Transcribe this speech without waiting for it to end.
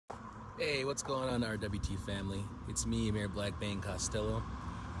Hey, what's going on, RWT family? It's me, Mayor Blackbane Costello,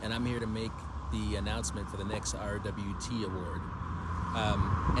 and I'm here to make the announcement for the next RWT Award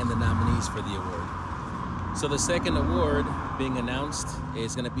and the nominees for the award. So the second award being announced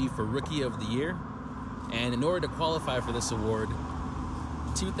is going to be for Rookie of the Year, and in order to qualify for this award,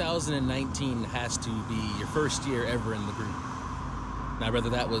 2019 has to be your first year ever in the group. Now, whether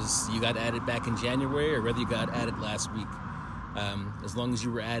that was you got added back in January or whether you got added last week, as long as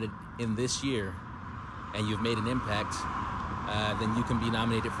you were added in this year and you've made an impact, then you can be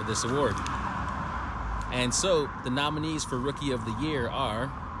nominated for this award. And so the nominees for Rookie of the Year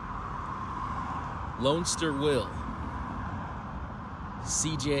are Lonester Will,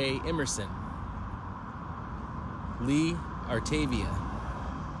 CJ Emerson, Lee Artavia,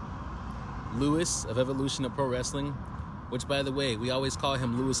 Lewis of Evolution of Pro Wrestling, which, by the way, we always call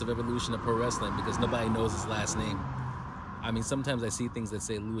him Lewis of Evolution of Pro Wrestling because nobody knows his last name. I mean, sometimes I see things that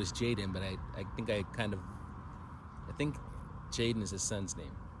say Lewis Jayden, but I think Jayden is his son's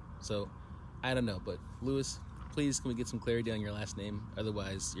name. So, I don't know, but Lewis, please can we get some clarity on your last name?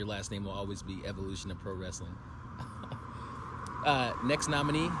 Otherwise, your last name will always be Evolution of Pro Wrestling. Next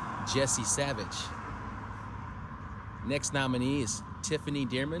nominee, Jesse Savage. Next nominee is Tiffany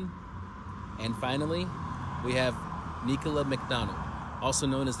Dearmon. And finally, we have Nicola Macdonald, also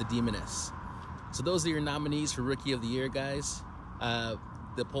known as the Demoness. So those are your nominees for Rookie of the Year, guys.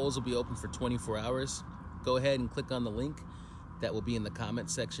 The polls will be open for 24 hours. Go ahead and click on the link that will be in the comment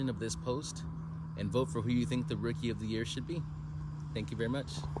section of this post and vote for who you think the Rookie of the Year should be. Thank you very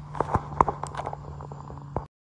much.